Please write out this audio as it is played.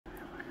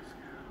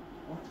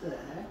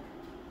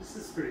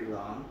This is pretty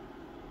long.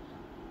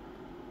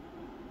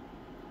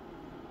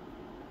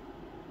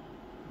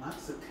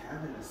 Lots of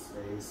cabinet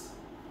space.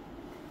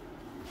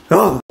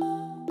 Oh!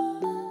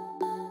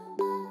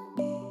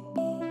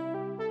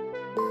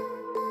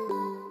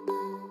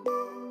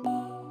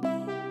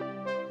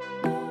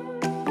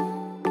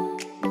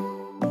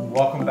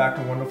 Welcome back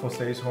to Wonderful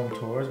Stays Home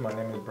Tours. My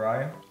name is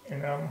Brian,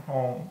 and I'm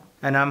home.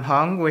 And I'm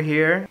Hung. We're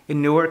here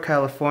in Newark,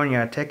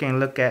 California, taking a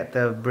look at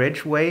the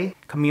Bridgeway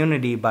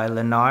community by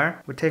Lennar.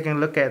 We're taking a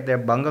look at their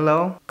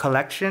bungalow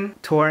collection,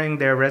 touring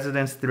their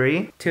Residence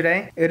 3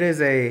 today. It is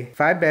a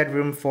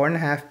 5-bedroom,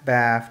 4.5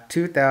 bath,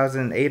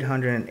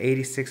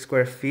 2,886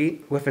 square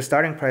feet with a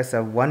starting price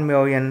of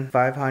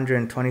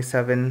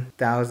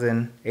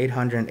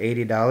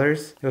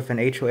 $1,527,880 with an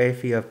HOA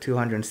fee of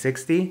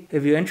 $260.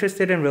 If you're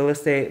interested in real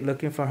estate,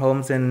 looking for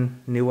homes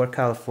in Newark,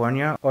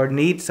 California, or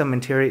need some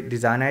interior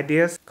design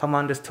ideas, come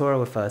on this tour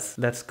with us.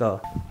 Let's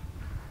go.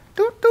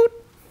 Doot, doot.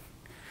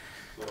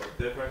 So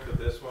different to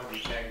this one, you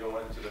can't go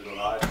into the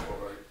garage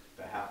or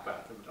the half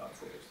bathroom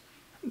downstairs.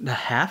 The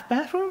half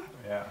bathroom?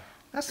 Yeah.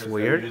 That's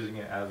weird. They're using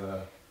it as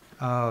a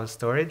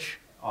storage?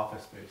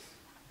 office space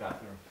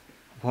bathroom.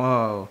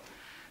 Whoa.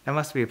 That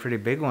must be a pretty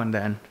big one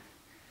then.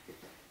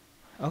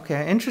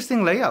 Okay,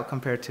 interesting layout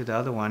compared to the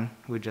other one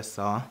we just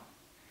saw.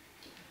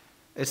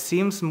 It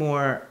seems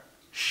more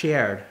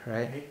shared, I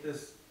right? hate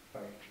this.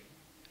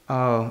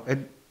 Oh,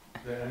 The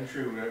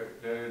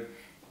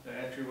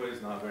entryway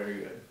is not very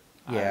good.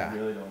 Yeah. I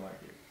really don't like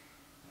it.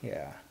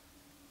 yeah.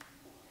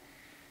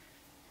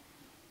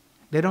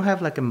 They don't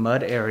have like a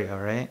mud area,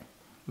 right?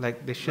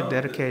 Like they should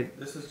dedicate.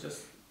 This is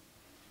just.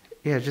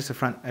 Yeah, just a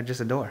front,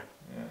 just a door.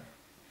 Yeah.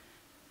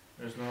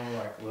 There's no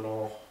like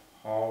little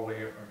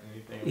hallway or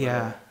anything.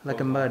 Yeah,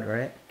 like a mud,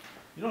 right?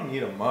 You don't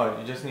need a mud.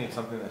 You just need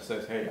something that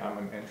says, "Hey, I'm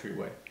an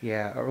entryway."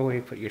 Yeah, or where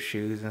you put your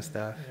shoes and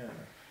stuff. Yeah.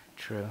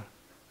 True.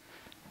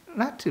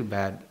 Not too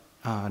bad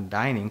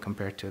dining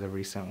compared to the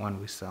recent one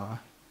we saw.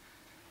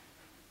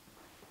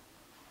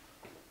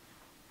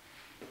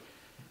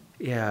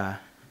 Yeah,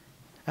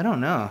 I don't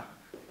know.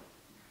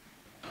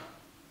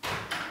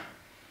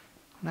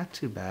 Not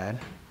too bad.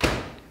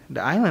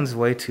 The island's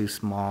way too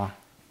small.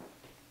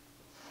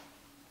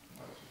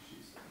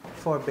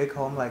 For a big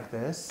home like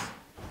this.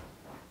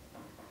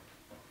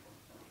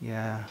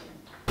 Yeah.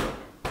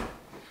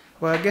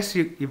 Well, I guess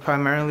you're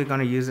primarily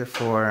going to use it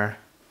for,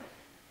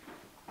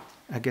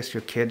 I guess,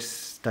 your kids'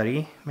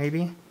 study,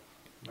 maybe,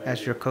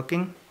 as you're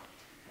cooking.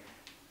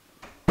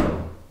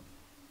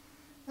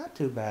 Not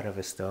too bad of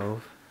a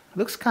stove.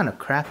 Looks kind of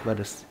crap,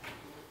 but it's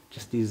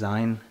just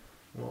design.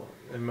 Well,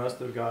 it must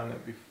have gotten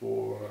it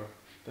before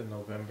the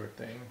November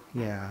thing.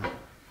 Yeah. And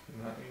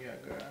now you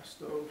got gas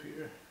stove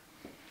here.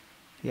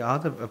 Yeah, all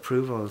the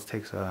approvals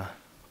takes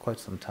quite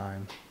some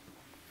time.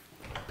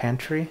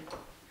 Pantry?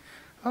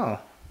 Oh.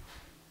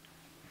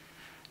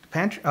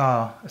 Pantry,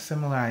 oh, a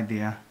similar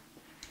idea.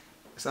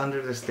 It's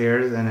under the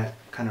stairs and it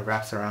kind of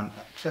wraps around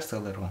just a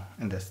little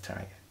in this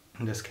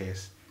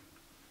case.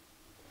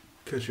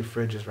 Because your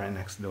fridge is right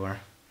next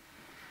door.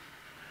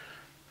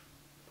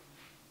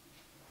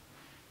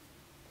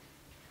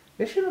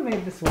 They should have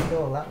made this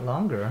window a lot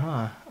longer,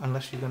 huh?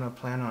 Unless you're gonna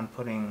plan on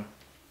putting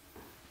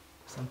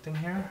something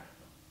here.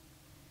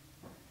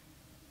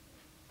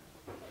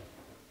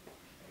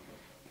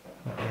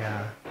 But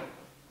yeah.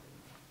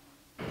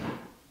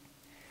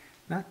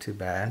 Not too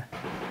bad.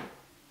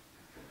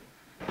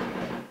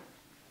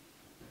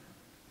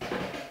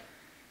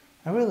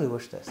 I really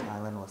wish this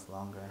island was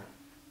longer.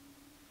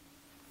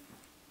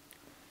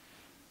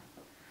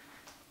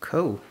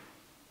 Cool.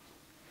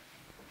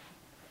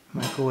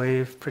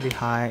 Microwave pretty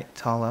high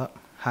up.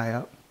 So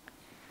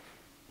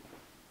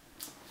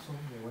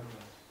many windows.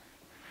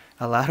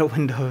 A lot of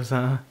windows,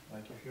 huh?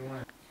 Like if you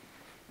want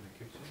in the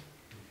kitchen,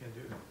 you can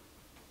do that.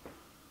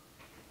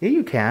 Yeah,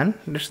 you can.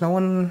 There's no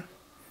one.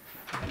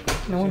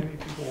 No one.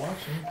 People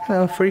watching.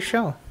 No free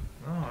show.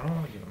 No, I don't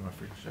want to give them a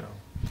free show.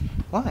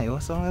 Why?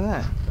 What's wrong with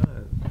that?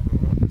 Good. I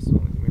want this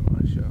one to give me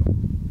my show.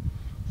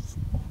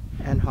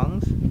 And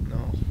Hung's?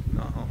 No.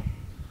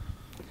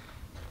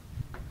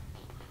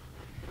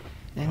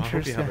 Interesting. I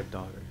hope you have a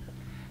daughter.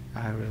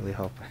 I really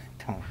hope I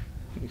don't.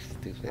 You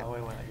stupid. That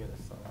way when I get a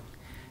son,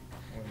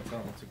 when I tell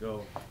him to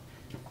go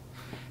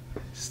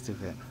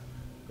Stupid.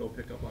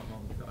 pick up my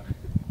mom's daughter.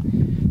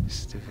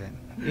 Stupid.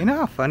 You know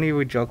how funny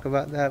we joke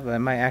about that, but it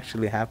might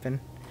actually happen.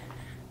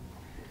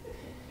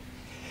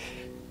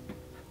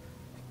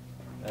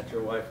 That's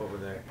your wife over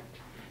there.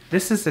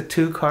 This is a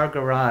 2-car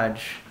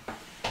garage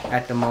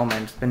at the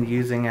moment. It's been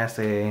using as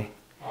a...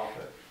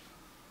 Office.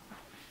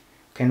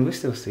 Can we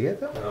still see it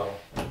though? No.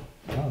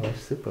 Oh, they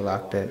super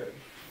locked it.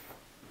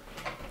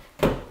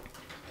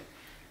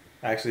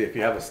 Actually, if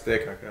you have a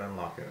stick, I can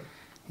unlock it.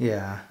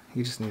 Yeah,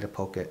 you just need to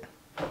poke it.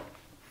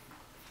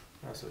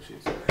 That's what she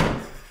said.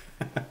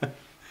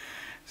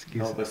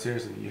 Excuse No, me. but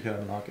seriously, you can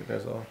unlock it,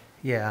 that's all.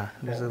 Yeah,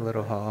 there's a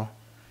little hole.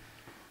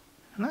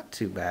 Not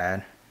too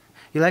bad.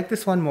 You like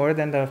this one more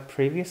than the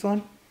previous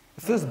one?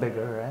 It feels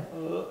bigger, right?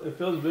 It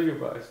feels bigger,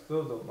 but I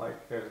still don't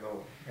like there's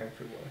no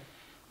entryway.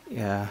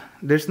 Yeah,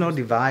 there's no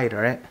divide,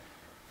 right?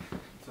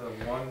 It's a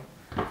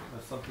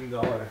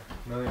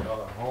 $1-something-million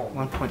home.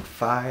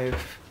 1.5.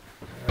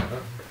 Yeah,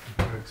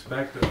 you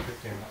expect a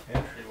freaking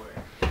entryway.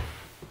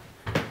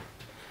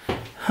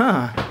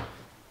 Huh.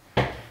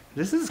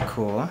 This is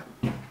cool.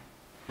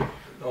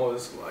 Oh,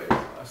 this light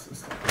glass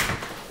is coming.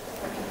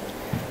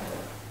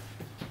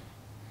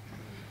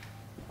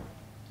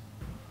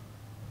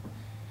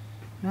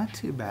 Not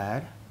too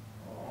bad.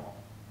 Oh,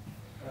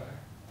 okay.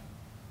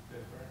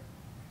 Different.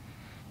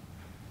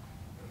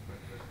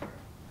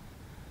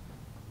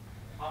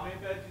 How many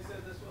beds you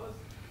said this was?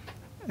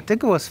 I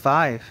think it was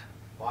 5.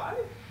 5?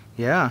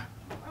 Yeah.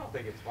 I don't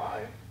think it's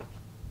 5.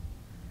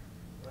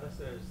 Unless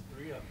there's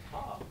 3 up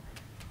top.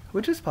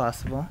 Which is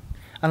possible.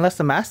 Unless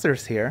the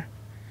master's here.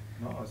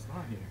 No, it's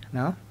not here.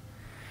 No?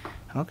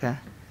 Okay.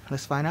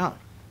 Let's find out.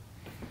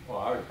 Well,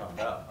 I already found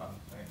out. I'm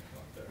saying it's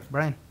not there.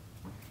 Brian.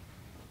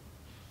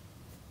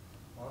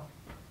 What?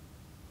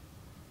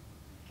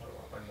 What do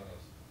I find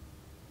those?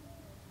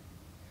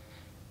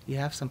 You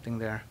have something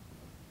there.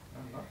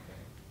 I'm nothing.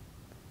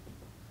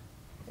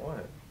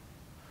 What?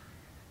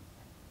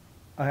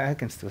 I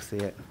can still see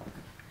it.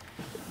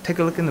 Take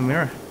a look in the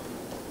mirror.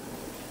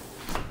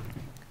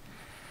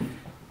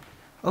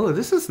 Oh,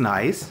 this is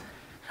nice.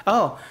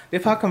 Oh, they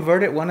probably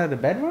converted one of the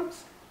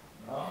bedrooms?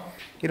 No.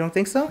 You don't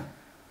think so?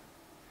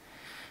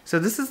 So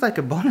this is like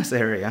a bonus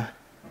area.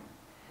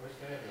 Wish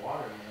they had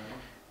water in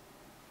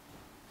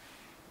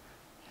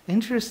there.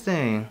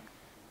 Interesting.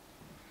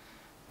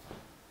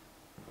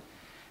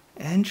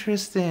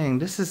 Interesting.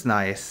 This is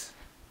nice.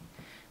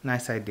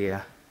 Nice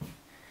idea.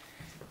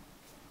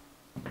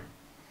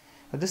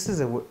 But this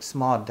is a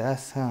small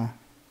desk, huh?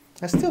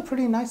 That's still a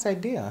pretty nice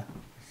idea.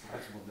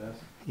 Sizable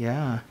desk.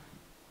 Yeah.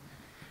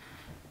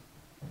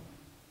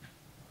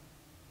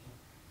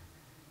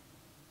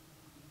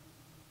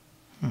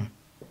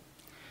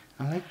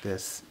 I like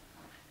this.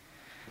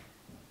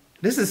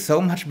 This is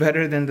so much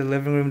better than the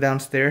living room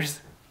downstairs.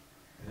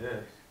 It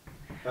is.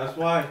 That's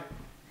why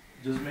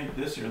just make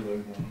this your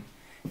living room.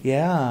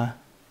 Yeah.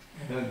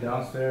 And then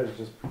downstairs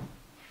just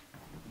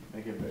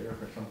make it bigger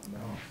for something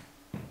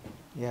else.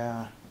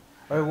 Yeah.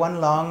 Or one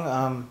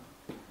long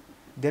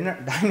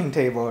dining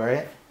table,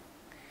 right?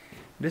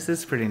 This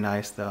is pretty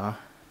nice though.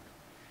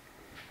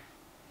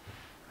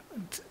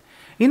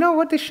 You know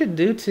what they should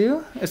do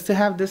too? Is to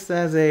have this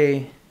as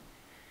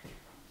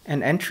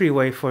an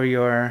entryway for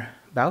your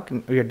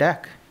balcony or your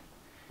deck.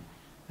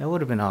 That would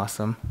have been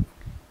awesome.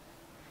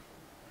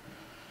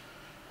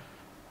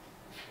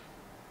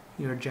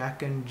 Your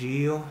Jack and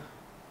Jill.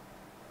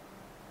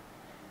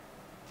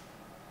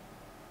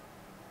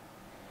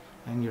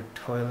 And your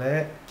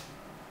toilet.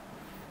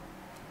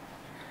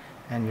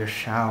 And your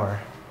shower.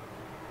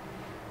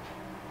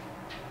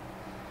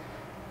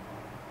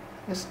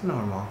 It's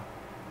normal.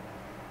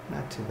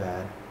 Not too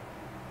bad.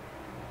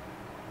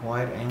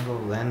 Wide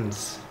angle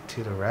lens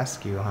to the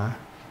rescue, huh?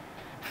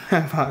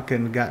 I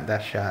fucking got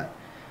that shot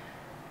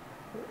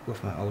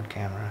with my old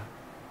camera.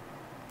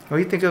 What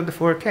do you think of the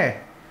 4K?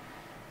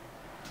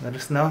 Let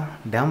us know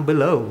down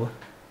below.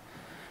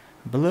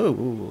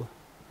 Below.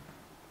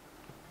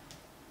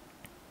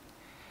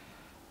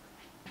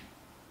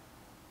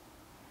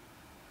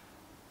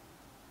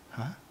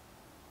 Huh?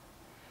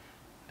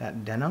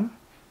 That denim?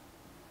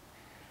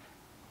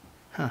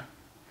 Huh.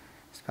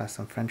 It's about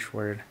some French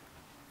word.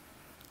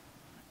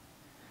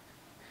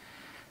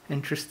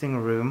 Interesting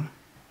room.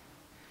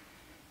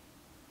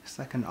 It's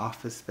like an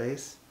office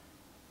space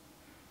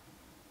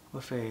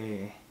with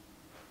a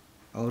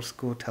old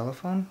school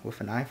telephone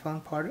with an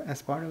iPhone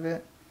as part of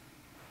it.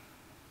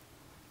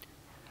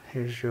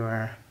 Here's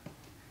your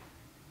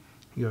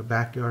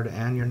backyard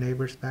and your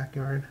neighbor's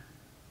backyard.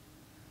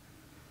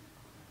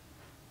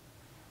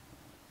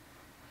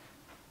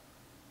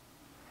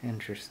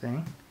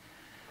 Interesting.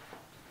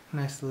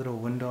 Nice little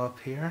window up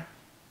here.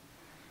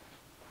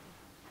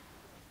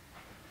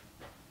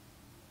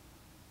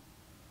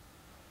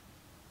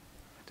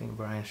 I think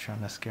Brian's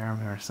trying to scare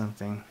me or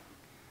something.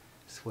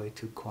 It's way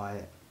too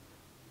quiet.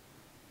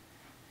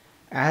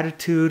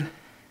 Attitude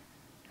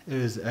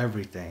is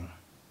everything.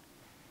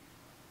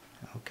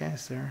 Okay,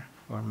 sir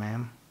or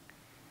ma'am.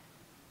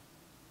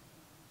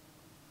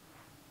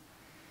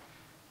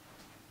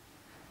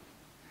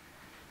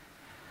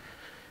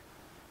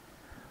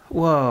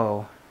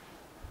 Whoa.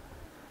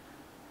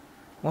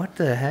 What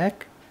the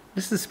heck?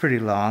 This is pretty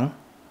long.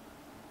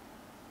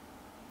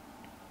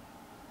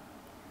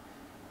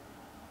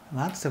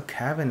 Lots of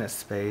cabinet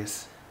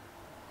space.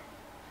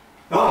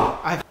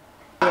 Oh! I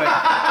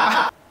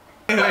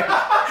knew it.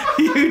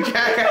 You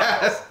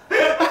jackass.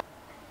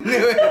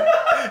 Knew it.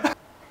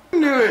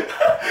 Knew it.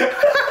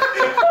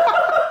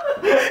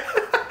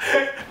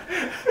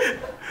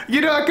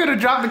 You know I could have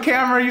dropped the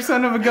camera, you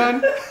son of a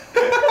gun.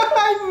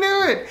 I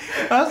knew it.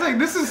 I was like,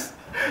 this is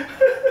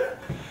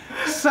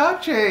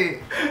such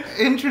a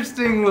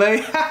interesting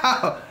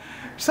layout.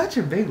 Such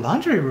a big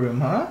laundry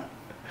room, huh?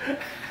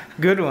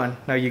 Good one.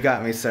 No, you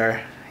got me,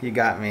 sir. You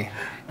got me.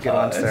 Good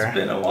one, sir. It's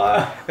been a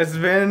while. It's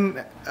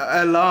been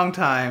a long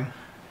time.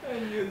 I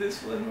knew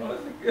this one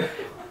wasn't good.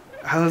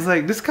 I was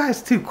like, this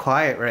guy's too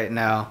quiet right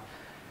now.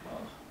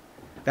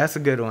 That's a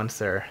good one,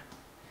 sir.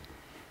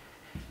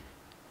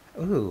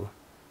 Ooh.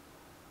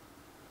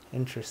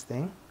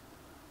 Interesting.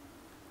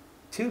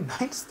 2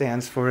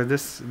 nightstands for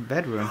this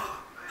bedroom.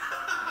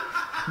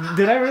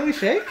 Did I really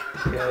shake?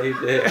 Yeah, you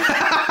did.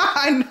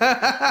 I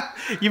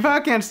know. You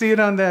probably can't see it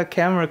on the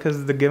camera because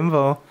of the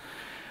gimbal.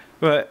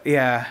 But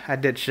yeah, I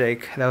did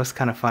shake. That was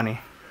kind of funny.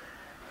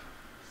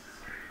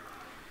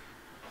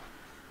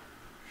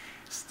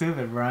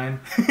 Stupid, Brian.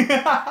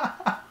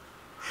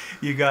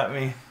 You got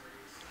me.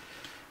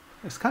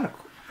 It's kind of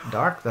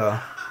dark though.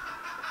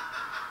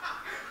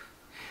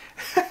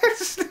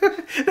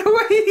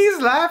 The way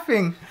he's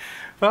laughing.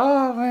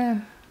 Oh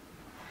man.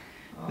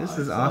 This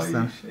is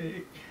awesome.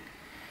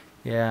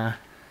 Yeah.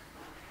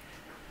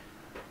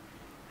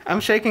 I'm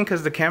shaking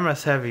because the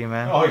camera's heavy,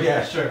 man. Oh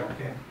yeah, sure.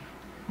 Okay.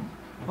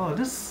 Oh,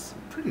 this is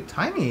pretty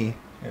tiny.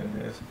 It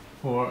is.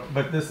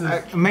 But this is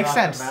It makes not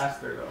sense. the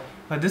master though.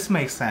 But this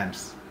makes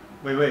sense.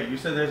 Wait. You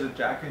said there's a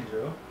Jack and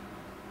Jill?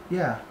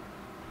 Yeah.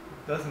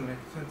 It doesn't make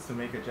sense to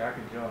make a Jack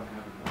and Jill and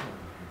have a bungalow.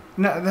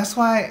 No, that's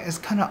why it's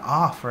kind of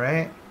off,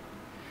 right?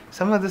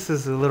 Some of this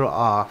is a little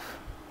off.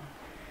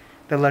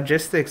 The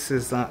logistics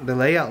is the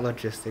layout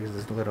logistics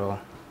is a little.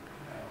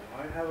 Yeah,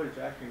 why have a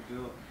Jack and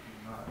Jill and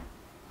not?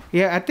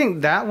 Yeah, I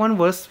think that one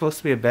was supposed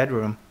to be a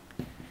bedroom.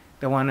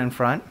 The one in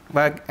front.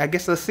 But I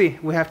guess let's see.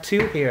 We have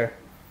 2 here.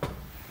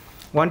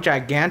 One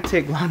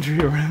gigantic laundry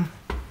room.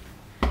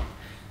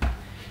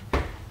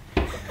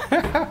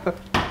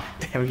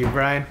 Damn you,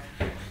 Brian.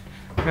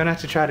 I'm gonna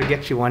have to try to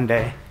get you one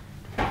day.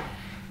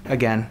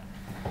 Again.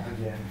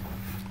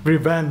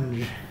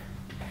 Revenge.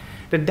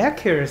 The deck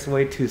here is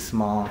way too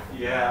small.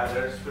 Yeah,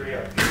 there's 3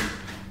 up here.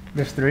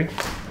 There's 3?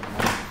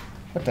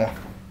 What the?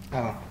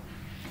 Oh.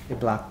 It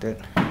blocked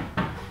it.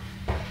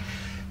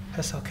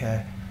 That's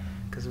okay.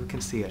 Because we can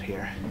see it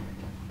here.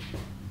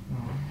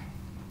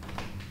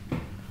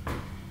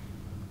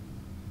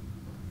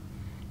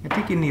 I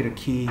think you need a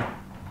key.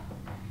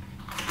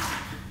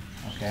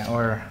 Okay,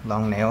 or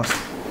long nails.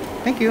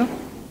 Thank you.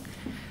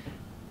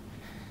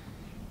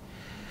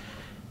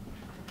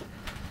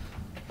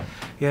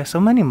 Yeah,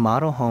 so many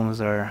model homes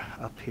are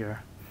up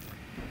here.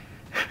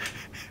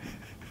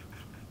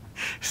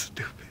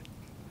 Stupid.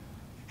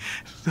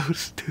 So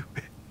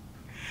stupid.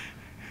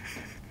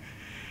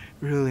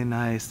 Really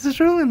nice. This is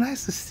really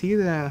nice to see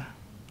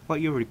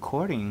what you're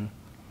recording.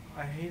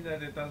 I hate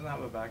that it doesn't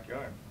have a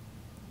backyard.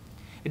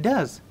 It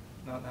does.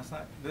 No, that's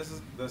not. This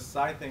is the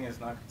side thing is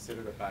not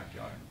considered a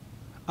backyard.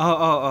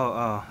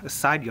 Oh. A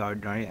side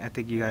yard, right? I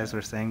think you guys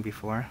were saying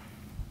before.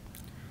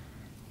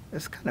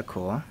 It's kind of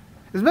cool.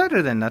 It's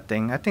better than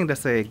nothing. I think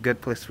that's a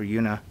good place for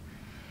Yuna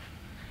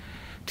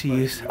to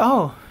use.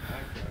 Oh,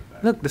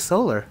 look, the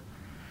solar.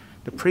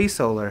 The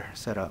pre-solar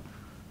setup.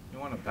 You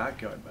want a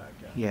backyard.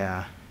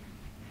 Yeah.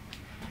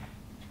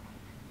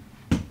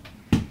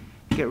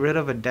 Get rid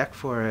of a deck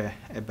for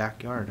a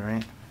backyard,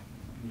 right?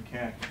 You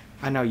can't.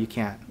 I know you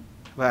can't.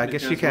 But I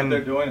guess you What can.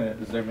 they're doing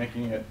is they're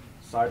making it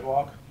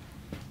sidewalk.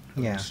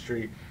 Yeah.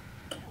 Street.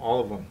 All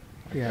of them.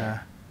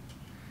 Yeah.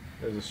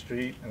 There's a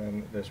street and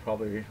then there's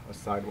probably a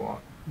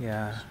sidewalk.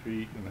 Yeah.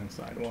 Street and then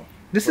sidewalk.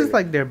 This is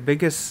like their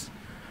biggest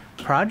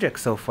project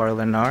so far,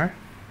 Lennar.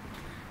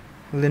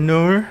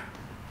 Lennar.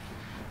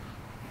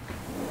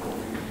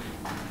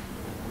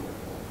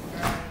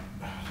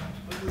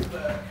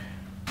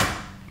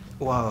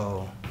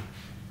 Whoa.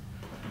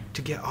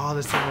 To get all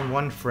this in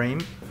one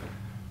frame,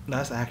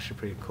 that's actually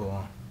pretty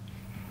cool.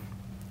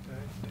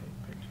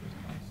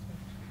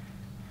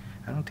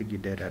 I don't think you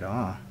did at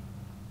all.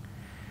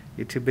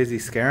 You're too busy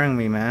scaring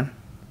me, man.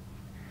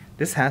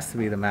 This has to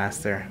be the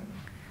master.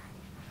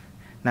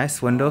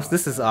 Nice windows.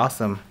 This is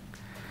awesome.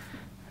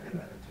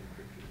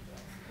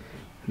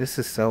 This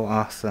is so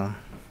awesome.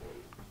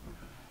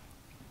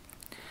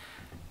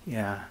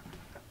 Yeah.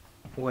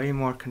 Way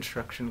more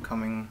construction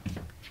coming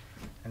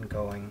and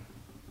going.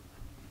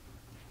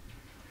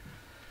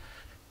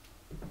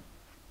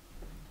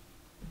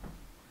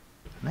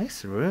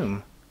 Nice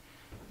room.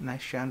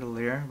 Nice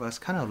chandelier, but it's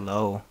kind of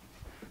low.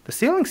 The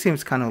ceiling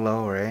seems kind of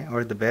low, right?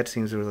 Or the bed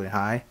seems really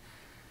high.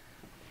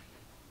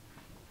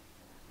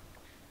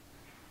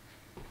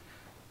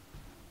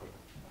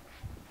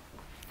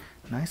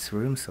 Nice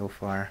room so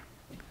far.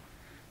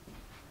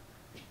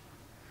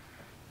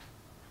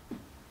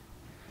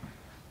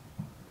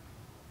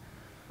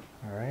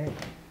 All right.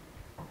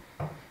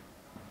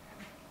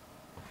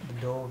 The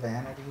dual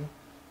vanity.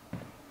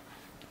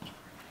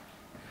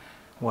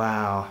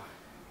 Wow.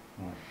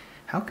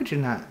 How could you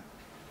not?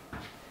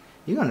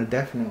 You're gonna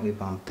definitely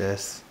bump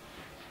this.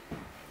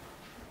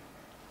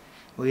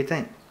 What do you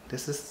think?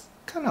 This is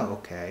kind of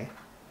okay.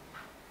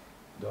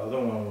 The other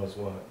one was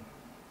what?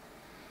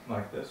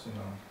 Like this, you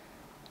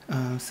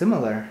know?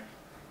 Similar.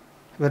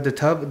 But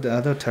the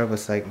other tub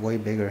was like way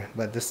bigger.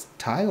 But this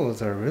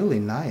tiles are really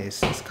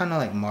nice. It's kind of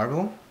like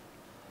marble.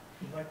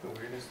 You like the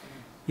weirdest thing?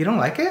 You don't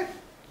like it?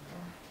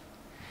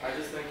 I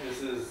just think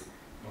this is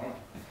normal.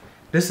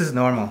 This is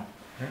normal.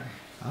 Yeah.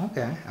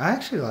 Okay, I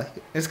actually like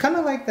it. It's kind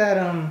of like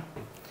that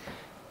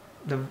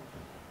the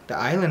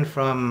island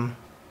from,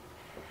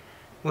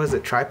 what is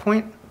it,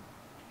 Tri-Point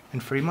in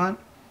Fremont?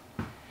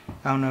 I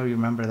don't know if you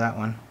remember that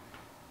one.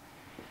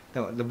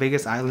 The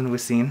biggest island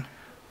we've seen.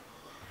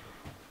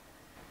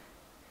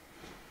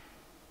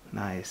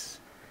 Nice.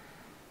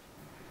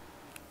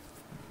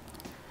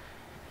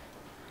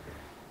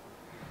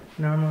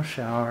 Normal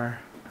shower.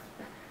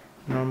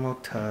 Normal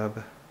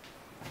tub.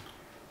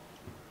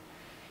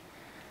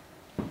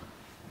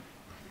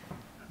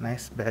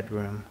 Nice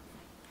bedroom.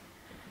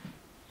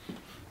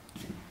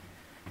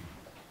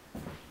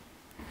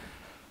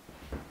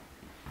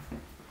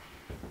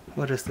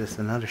 What is this,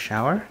 another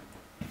shower?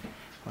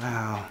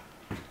 Wow.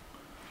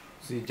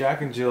 See,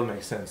 Jack and Jill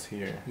makes sense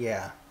here.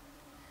 Yeah.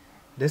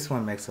 This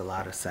one makes a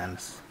lot of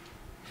sense.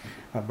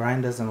 But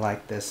Brian doesn't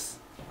like this,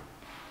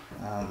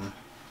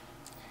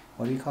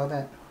 what do you call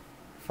that?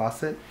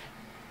 Faucet?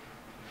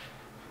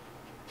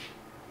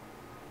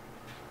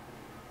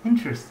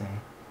 Interesting.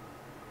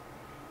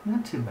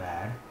 Not too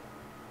bad.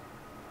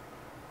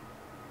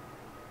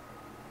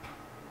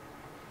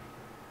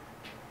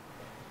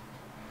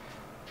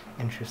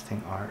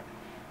 Interesting art.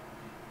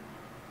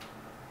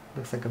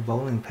 Looks like a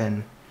bowling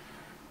pin.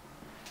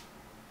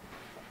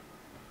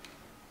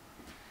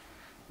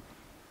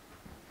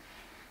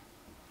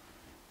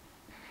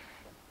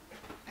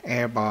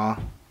 Air ball.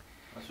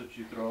 That's what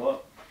you throw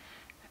up.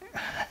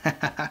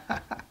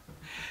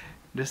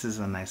 This is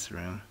a nice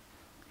room.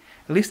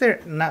 At least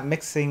they're not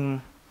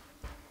mixing.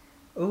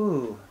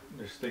 Ooh.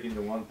 They're sticking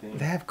to one theme.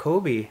 They have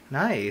Kobe.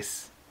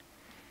 Nice.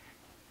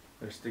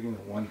 They're sticking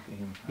to one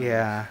theme.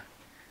 Yeah.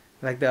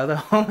 Like the other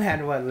home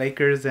had what?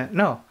 Lakers and.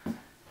 No.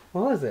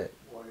 What was it?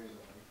 Warriors and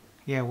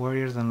Lakers. Yeah,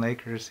 Warriors and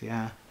Lakers.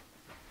 Yeah.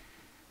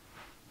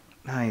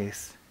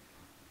 Nice.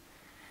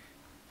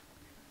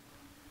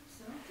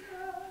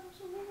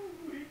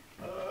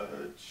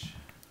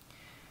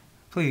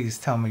 Please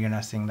tell me you're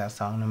not singing that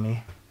song to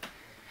me.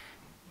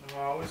 No,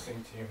 I always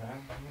sing to you,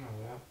 man. You know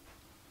that.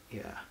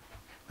 Yeah.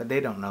 But they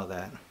don't know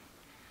that.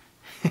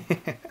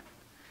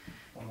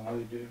 Well, now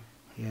they do.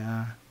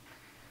 Yeah.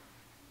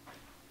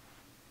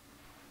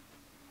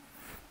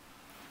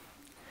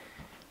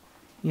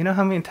 You know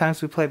how many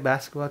times we played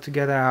basketball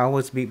together? I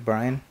always beat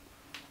Brian.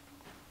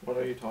 What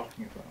are you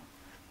talking about?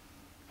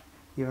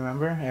 You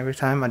remember? Every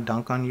time I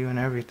dunk on you and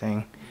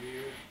everything.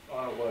 You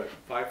on a what?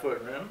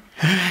 5-foot rim?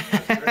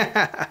 That's great.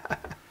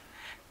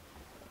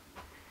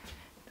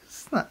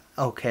 It's not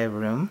okay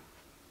room.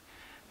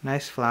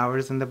 Nice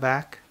flowers in the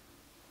back.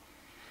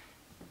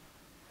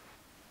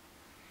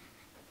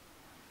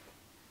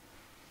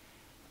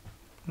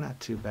 Not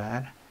too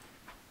bad.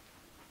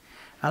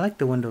 I like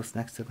the windows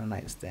next to the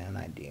nightstand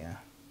idea.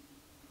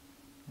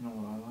 You know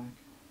what I like?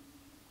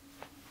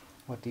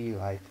 What do you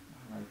like?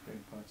 I like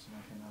big butts and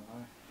I cannot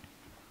lie.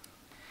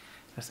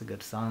 That's a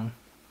good song.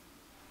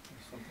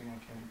 There's something I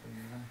can't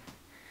deny.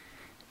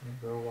 When a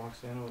girl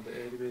walks in with the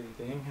itty bitty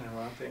thing and a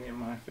round thing in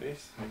my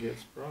face, I get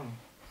sprung.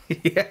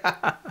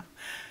 Yeah.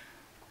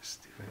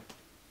 Stupid.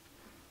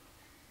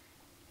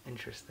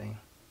 Interesting.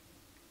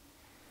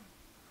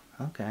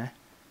 Okay.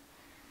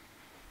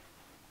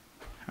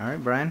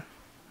 Alright, Brian.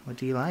 What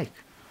do you like?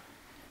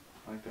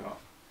 I like the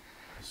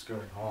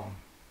skirt home.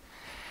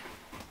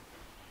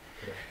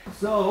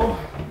 So,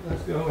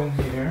 let's go in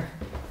here.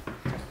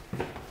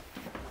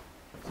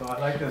 So I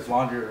like this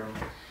laundry room.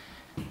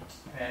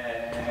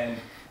 And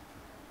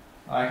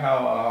I like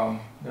how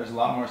there's a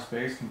lot more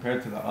space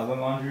compared to the other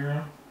laundry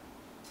room.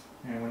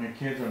 And when your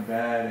kids are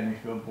bad and you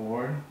feel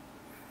bored,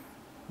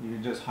 you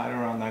can just hide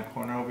around that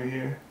corner over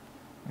here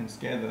and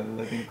scare the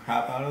living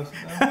crap out of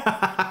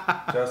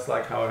them. Just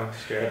like how I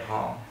scared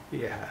home.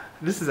 Yeah.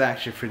 This is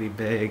actually pretty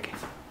big.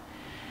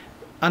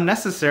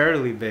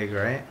 Unnecessarily big,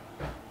 right?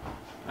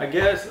 I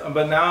guess,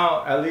 but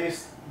now at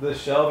least the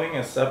shelving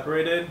is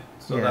separated,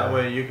 so Yeah. that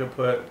way you could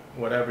put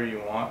whatever you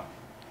want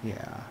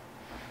Yeah.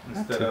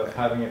 instead too of bad.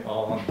 having it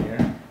all on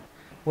here.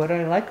 What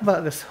I like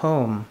about this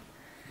home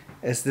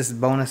is this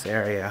bonus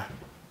area.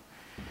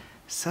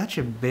 Such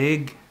a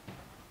big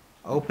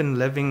open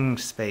living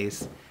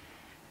space.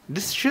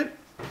 This should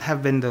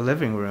have been the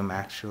living room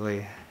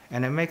actually,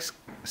 and it makes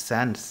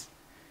sense.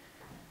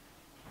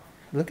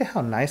 Look at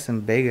how nice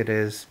and big it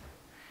is.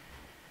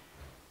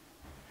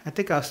 I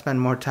think I'll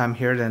spend more time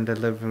here than the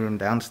living room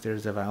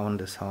downstairs if I own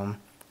this home.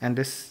 And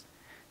this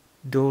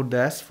dual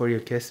desk for your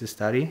kids to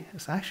study,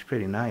 it's actually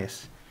pretty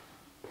nice.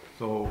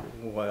 So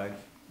what I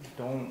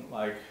don't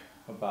like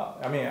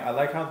about, I mean, I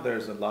like how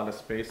there's a lot of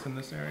space in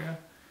this area,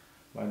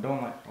 but I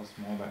don't like how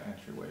small that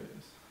entryway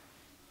is.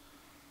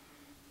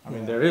 I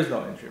mean, there is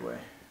no entryway.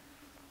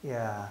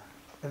 Yeah.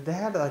 If they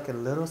had like a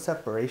little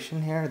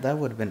separation here, that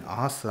would have been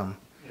awesome.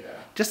 Yeah.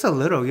 Just a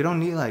little, you don't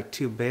need like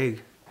too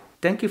big.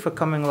 Thank you for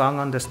coming along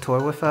on this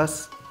tour with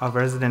us of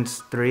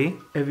Residence 3.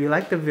 If you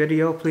liked the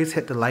video, please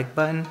hit the like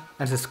button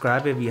and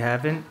subscribe if you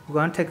haven't. We're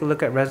going to take a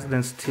look at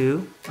Residence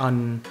 2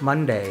 on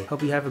Monday.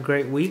 Hope you have a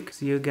great week.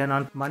 See you again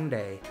on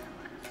Monday.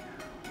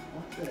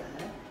 What the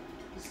heck?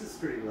 This is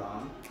pretty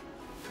long.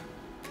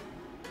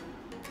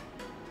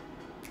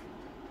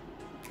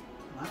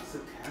 Lots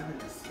of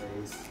cabinet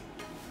space.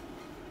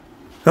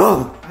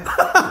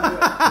 Oh!